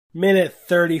Minute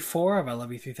 34 of I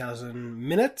Love You 3000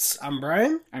 Minutes. I'm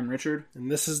Brian. I'm Richard. And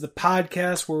this is the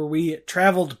podcast where we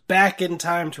traveled back in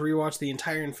time to rewatch the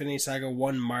entire Infinity Saga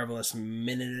one marvelous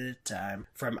minute at a time.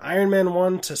 From Iron Man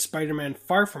 1 to Spider-Man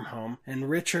Far From Home. And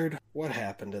Richard, what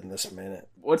happened in this minute?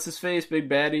 What's his face? Big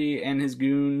Baddie and his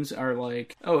goons are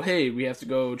like, oh, hey, we have to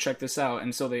go check this out.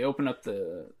 And so they open up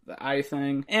the eye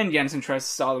thing. And Jensen tries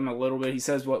to stall them a little bit. He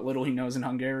says what little he knows in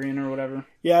Hungarian or whatever.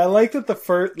 Yeah, I like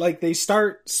that they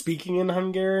start speaking in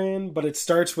Hungarian, but it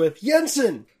starts with,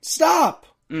 Jensen, stop!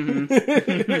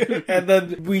 Mm-hmm. And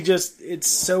then it's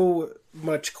so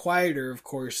much quieter, of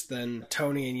course, than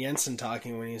Tony and Jensen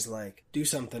talking when he's like, do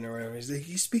something or whatever. He's like,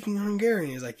 he's speaking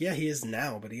Hungarian. He's like, yeah, he is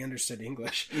now, but he understood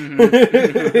English.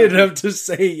 Mm-hmm. Enough to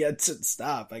say Jensen,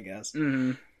 stop, I guess.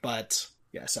 Mm-hmm. But,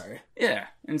 yeah, sorry. Yeah,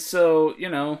 and so,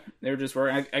 they were just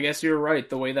working. I guess you're right.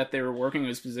 The way that they were working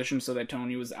was positioned so that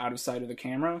Tony was out of sight of the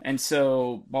camera. And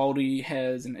so Baldy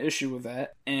has an issue with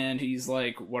that. And he's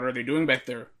like, what are they doing back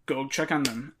there? Go check on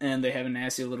them. And they have a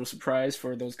nasty little surprise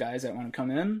for those guys that want to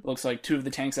come in. Looks like two of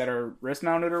the tanks that are wrist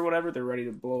mounted or whatever, they're ready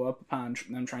to blow up upon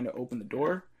them trying to open the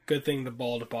door. Good thing the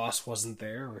bald boss wasn't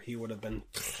there, or he would have been...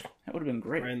 That would have been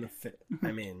great. Right in the fit.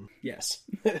 I mean, yes.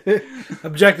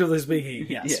 Objectively speaking,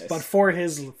 yes. But for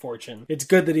his fortune, it's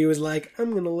good that he was like,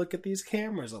 I'm going to look at these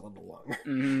cameras a little longer.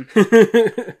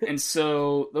 Mm-hmm. And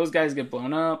so those guys get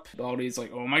blown up. Baldy's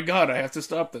like, oh my god, I have to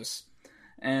stop this.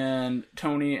 And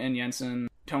Tony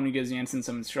gives Jensen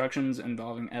some instructions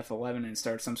involving F11 and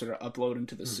starts some sort of upload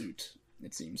into the suit,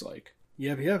 it seems like.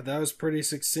 Yep, that was pretty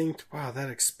succinct. Wow, that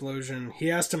explosion.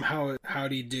 He asked him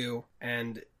how'd he do,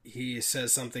 and he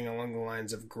says something along the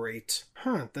lines of great.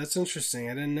 Huh, that's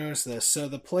interesting. I didn't notice this. So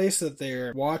the place that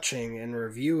they're watching and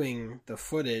reviewing the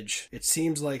footage, it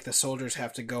seems like the soldiers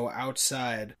have to go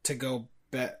outside to go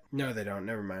No, they don't.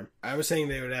 Never mind. I was saying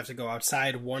they would have to go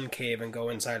outside one cave and go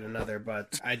inside another,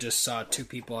 but I just saw two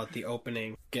people at the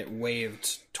opening get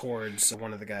waved towards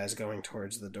one of the guys going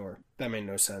towards the door. That made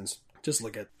no sense. Just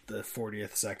look at the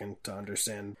 40th second to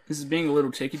understand. This is being a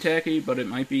little ticky-tacky, but it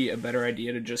might be a better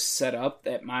idea to just set up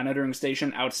that monitoring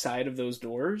station outside of those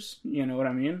doors. You know what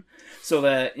I mean? So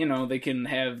that, they can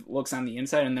have looks on the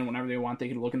inside, and then whenever they want, they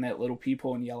can look in that little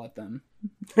peephole and yell at them.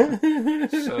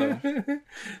 So that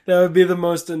would be the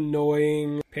most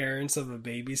annoying parents of a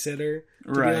babysitter.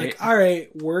 To right. Be like, all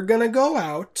right, we're going to go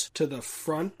out to the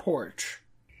front porch.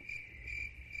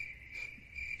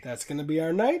 That's going to be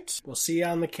our night. We'll see you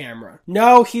on the camera.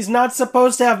 No, he's not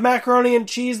supposed to have macaroni and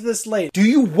cheese this late. Do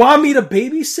you want me to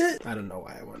babysit? I don't know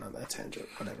why I went on that tangent.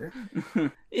 Whatever.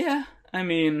 Yeah, I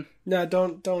mean... No,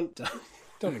 don't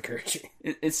encourage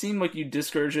me. It seemed like you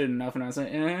discouraged it enough, and I was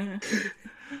like, eh.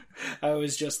 I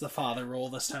was just the father role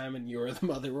this time, and you're the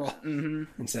mother role. Mm-hmm.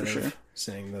 Instead of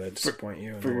saying that I disappoint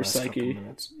you in for the your last psyche. couple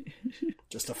minutes.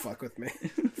 Just to fuck with me.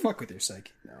 Fuck with your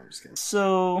psyche. No, I'm just kidding.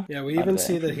 So... Yeah, we even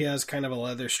see that he has kind of a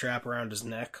leather strap around his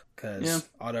neck, because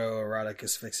autoerotic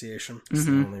asphyxiation is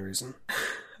the only reason.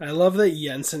 I love that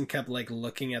Jensen kept,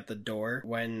 looking at the door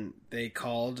when they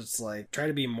called. It's try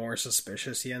to be more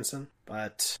suspicious, Jensen.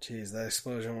 But, geez, that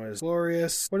explosion was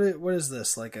glorious. What is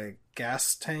this, a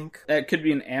gas tank? That could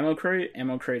be an ammo crate.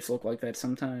 Ammo crates look like that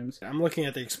sometimes. I'm looking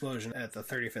at the explosion at the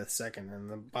 35th second in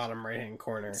the bottom right-hand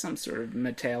corner. Some sort of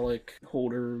metallic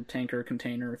holder, tanker,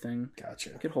 container thing. Gotcha.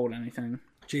 Could hold anything.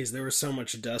 Jeez, there was so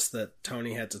much dust that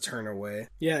Tony had to turn away.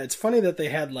 Yeah, it's funny that they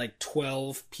had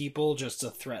 12 people just to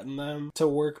threaten them to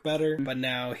work better, but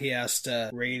now he has to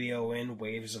radio in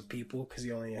waves of people because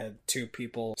he only had 2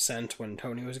 people sent when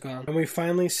Tony was gone. And we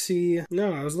finally see...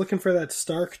 No, I was looking for that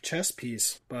Stark chest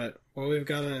piece, but what we've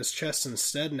got on his chest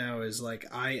instead now is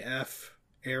IF...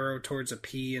 arrow towards a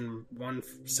P and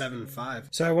 175.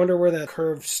 So I wonder where that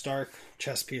curved Stark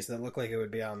chest piece that looked like it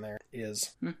would be on there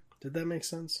is. Did that make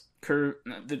sense?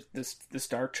 The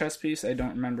Stark chest piece? I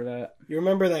don't remember that. You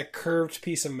remember that curved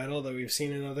piece of metal that we've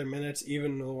seen in other minutes?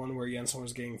 Even the one where Jensen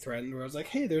was getting threatened, where I was like,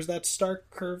 hey, there's that Stark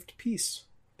curved piece.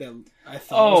 That I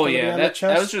thought was yeah, be on the chest.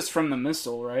 That was just from the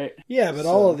missile, right? Yeah, but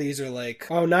all of these are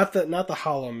not the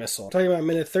hollow missile. I'm talking about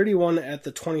minute 31 at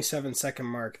the 27-second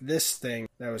mark. This thing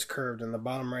that was curved in the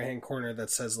bottom right-hand corner that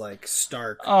says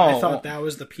Stark. I thought that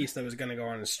was the piece that was going to go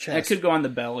on his chest. That could go on the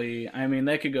belly. I mean,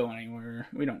 that could go anywhere.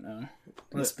 We don't know.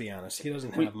 Let's be honest. He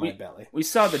doesn't have my belly. We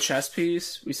saw the chest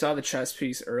piece. We saw the chest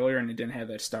piece earlier, and it didn't have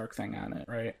that Stark thing on it,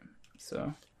 right?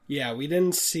 So... Yeah, we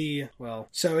didn't see, well,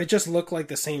 so it just looked like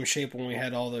the same shape when we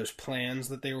had all those plans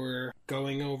that they were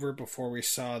going over before we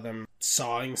saw them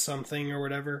sawing something or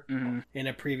whatever in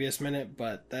a previous minute,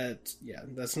 but that's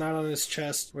not on his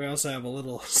chest. We also have a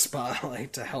little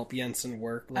spotlight to help Jensen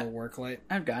work, a little work light.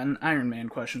 I've got an Iron Man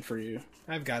question for you.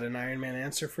 I've got an Iron Man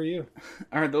answer for you.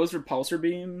 Are those repulsor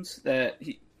beams that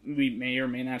we may or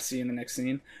may not see in the next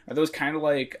scene, are those kind of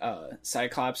like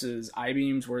Cyclops'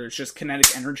 I-beams where it's just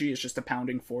kinetic energy, it's just a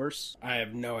pounding force? I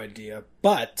have no idea,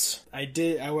 but I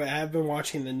have been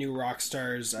watching the new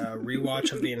Rockstar's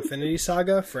rewatch of the Infinity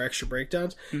Saga for extra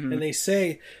breakdowns, and they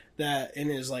say that in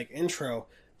his intro,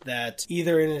 that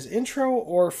either in his intro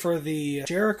or for the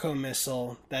Jericho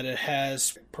missile, that it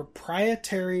has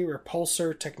proprietary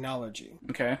repulsor technology.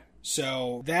 Okay.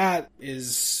 So that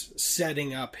is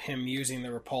setting up him using the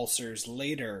repulsors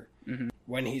later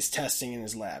when he's testing in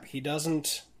his lab. He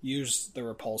doesn't use the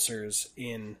repulsors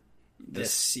in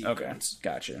this sequence.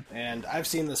 Okay, gotcha. And I've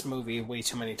seen this movie way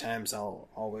too many times. I'll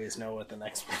always know what the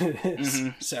next minute is.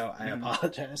 So I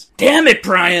apologize. Damn it,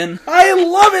 Brian! I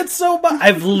love it so much!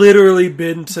 I've literally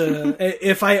been to...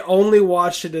 If I only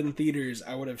watched it in theaters,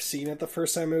 I would have seen it the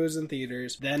first time it was in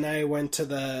theaters. Then I went to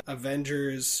the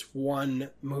Avengers 1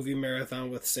 movie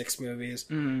marathon with 6 movies.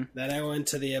 Then I went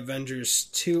to the Avengers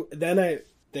 2...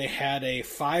 They had a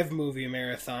 5 movie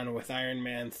marathon with Iron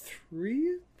Man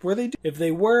 3? Were they? If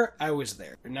they were, I was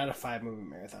there. Not a 5 movie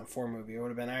marathon, 4 movie. It would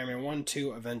have been Iron Man 1,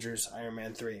 2, Avengers, Iron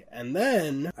Man 3. And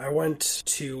then I went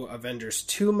to Avengers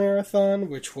 2 marathon,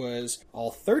 which was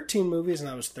all 13 movies, and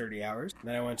that was 30 hours.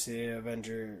 Then I went to the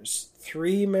Avengers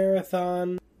 3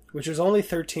 marathon, which was only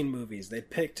 13 movies. They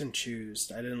picked and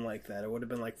chose. I didn't like that. It would have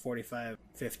been like 45,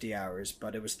 50 hours,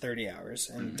 but it was 30 hours,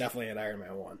 and definitely at Iron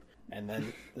Man 1. And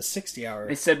then the 60 hour...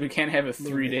 They said we can't have a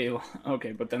 3-day...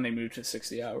 Okay, but then they moved to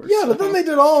 60 hours. Yeah, but then they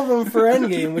did all of them for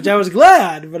Endgame, which I was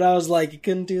glad, but I was like, you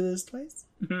couldn't do this twice?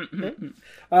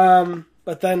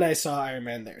 But then I saw Iron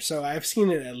Man there. So I've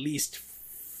seen it at least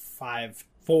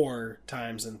 4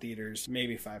 times in theaters,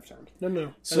 maybe 5 times.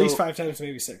 No. At least 5 times,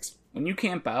 maybe 6. When you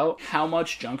camp out, how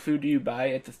much junk food do you buy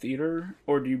at the theater,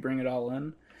 or do you bring it all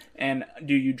in? And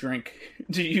do you drink?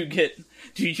 Do you get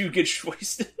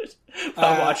wasted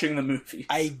while watching the movie?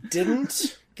 I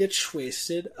didn't get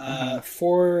wasted.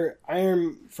 For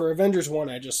Avengers 1,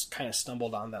 I just kind of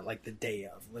stumbled on that the day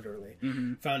of, literally.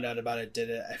 Found out about it, did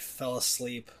it. I fell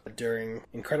asleep during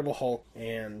Incredible Hulk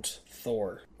and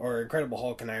Thor, or Incredible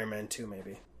Hulk and Iron Man 2,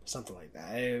 maybe. Something like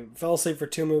that. I fell asleep for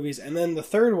 2 movies, and then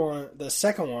the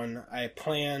second one I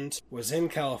planned was in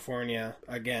California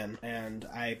again, and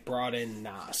I brought in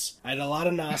NOS. I had a lot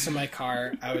of NOS in my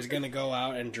car. I was going to go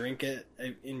out and drink it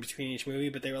in between each movie,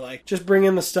 but they were like, just bring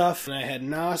in the stuff. And I had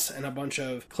NOS and a bunch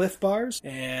of Cliff Bars,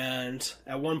 and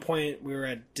at one point we were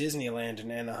at Disneyland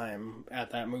in Anaheim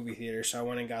at that movie theater, so I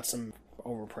went and got some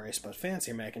overpriced but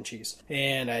fancy mac and cheese,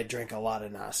 and I drank a lot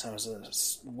of NOS. I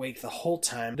was awake the whole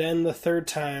time. Then the third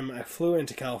time I flew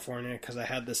into California because I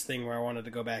had this thing where I wanted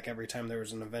to go back every time there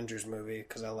was an Avengers movie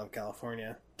because I love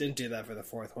California. Didn't do that for the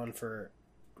 4th one for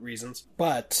reasons,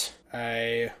 but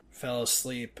I fell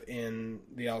asleep in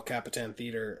the El Capitan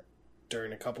Theater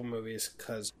during a couple movies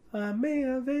because I may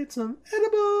have ate some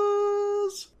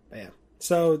edibles. But yeah.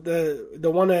 So the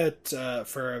one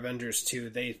for Avengers 2,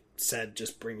 they said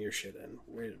just bring your shit in.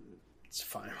 It's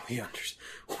fine.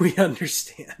 We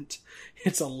understand.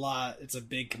 It's a lot. It's a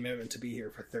big commitment to be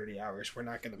here for 30 hours. We're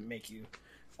not going to make you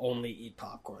only eat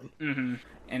popcorn. And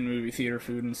movie theater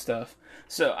food and stuff.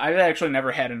 So I've actually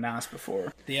never had a NOS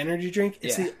before. The energy drink?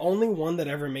 It's the only one that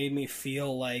ever made me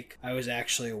feel like I was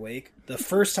actually awake. The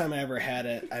first time I ever had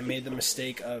it, I made the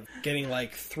mistake of getting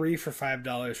 3 for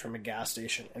 $5 from a gas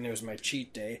station, and it was my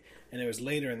cheat day, and it was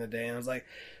later in the day, and I was like,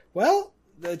 well,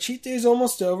 the cheat day's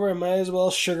almost over. I might as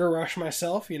well sugar rush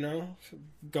myself,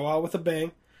 go out with a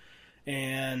bang.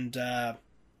 And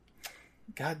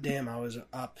goddamn, I was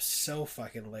up so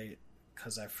fucking late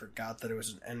because I forgot that it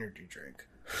was an energy drink.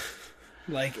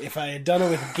 If I had done it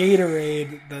with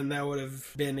Gatorade, then that would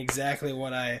have been exactly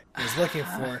what I was looking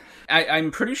for.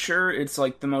 I'm pretty sure it's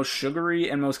the most sugary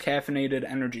and most caffeinated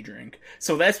energy drink.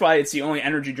 So that's why it's the only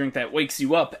energy drink that wakes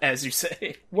you up, as you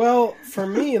say. Well, for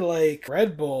me,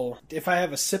 Red Bull, if I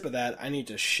have a sip of that, I need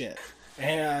to shit.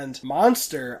 And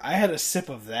Monster, I had a sip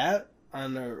of that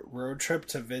on a road trip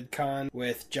to VidCon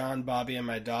with John, Bobby, and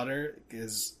my daughter,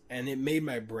 and it made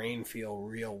my brain feel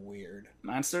real weird.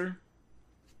 Monster?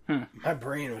 My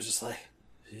brain was just like...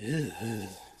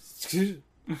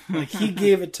 Like, he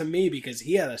gave it to me because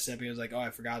he had a sip. He was like, oh, I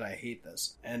forgot I hate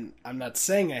this. And I'm not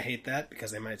saying I hate that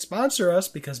because they might sponsor us,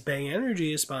 because Bang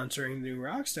Energy is sponsoring New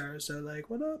Rockstar. So, like,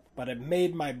 what up? But it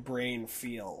made my brain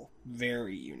feel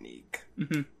very unique.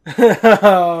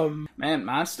 Man,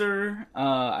 Monster,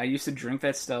 I used to drink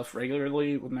that stuff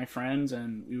regularly with my friends,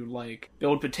 and we would, like,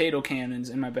 build potato cannons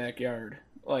in my backyard.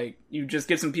 Like, you just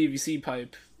get some PVC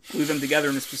pipe, glue them together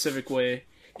in a specific way,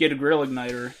 get a grill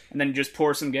igniter, and then you just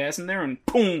pour some gas in there, and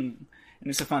boom! And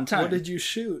it's a fun time. What did you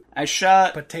shoot? I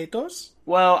shot... Potatoes?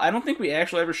 Well, I don't think we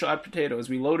actually ever shot potatoes.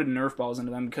 We loaded Nerf balls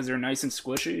into them because they're nice and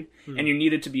squishy, and you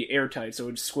need it to be airtight, so it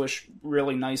would squish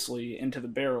really nicely into the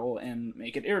barrel and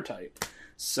make it airtight.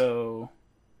 So,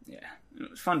 yeah,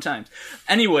 it was fun times.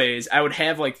 Anyways, I would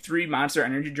have like 3 Monster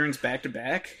Energy drinks back to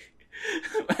back,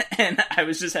 and I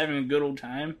was just having a good old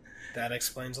time. That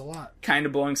explains a lot. Kind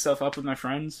of blowing stuff up with my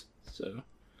friends, so...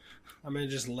 I'm going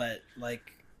to just let, like,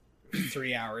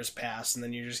 3 hours pass, and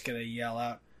then you're just going to yell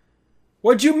out,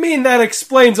 "What do you mean that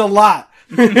explains a lot?"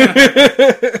 Because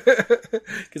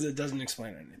it doesn't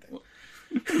explain anything.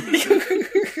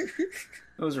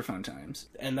 Those are fun times.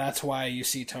 And that's why you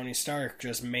see Tony Stark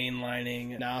just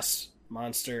mainlining NOS,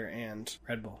 Monster, and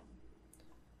Red Bull.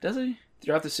 Does he?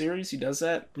 Throughout the series, he does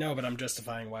that? No, but I'm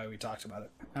justifying why we talked about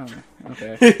it. Oh,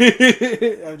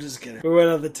 okay. I'm just kidding. We went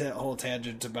on the whole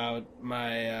tangent about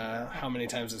my how many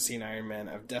times I've seen Iron Man.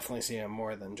 I've definitely seen him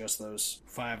more than just those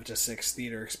 5 to 6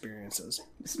 theater experiences.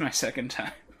 This is my second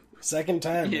time. Second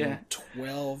time Yeah.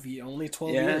 in only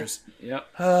 12 years. Yep.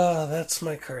 Oh, that's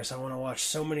my curse. I want to watch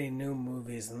so many new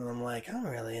movies, and then I'm like, I'm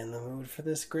really in the mood for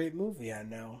this great movie I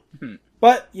know.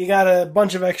 But you got a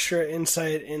bunch of extra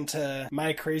insight into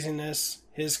my craziness,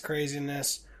 his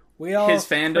craziness. We all his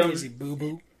fandom, crazy,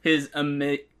 boo-boo. His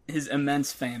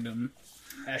immense fandom.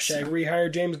 Hashtag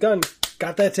rehire James Gunn.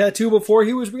 Got that tattoo before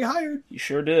he was rehired. You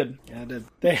sure did. Yeah, I did.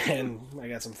 And I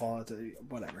got some Fallout.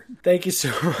 Whatever. Thank you so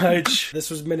much.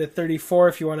 This was minute 34.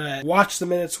 If you want to watch the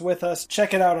minutes with us,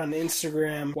 check it out on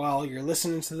Instagram while you're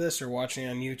listening to this or watching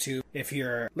on YouTube. If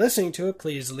you're listening to it,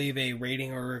 please leave a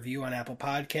rating or review on Apple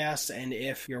Podcasts. And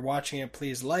if you're watching it,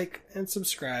 please like and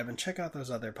subscribe and check out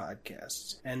those other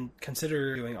podcasts. And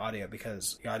consider doing audio,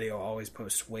 because the audio always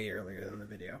posts way earlier than the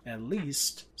video. At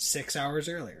least 6 hours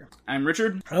earlier. I'm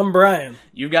Richard. I'm Brian.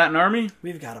 You got an army?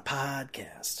 We've got a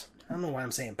podcast. I don't know why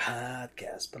I'm saying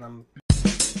podcast, but I'm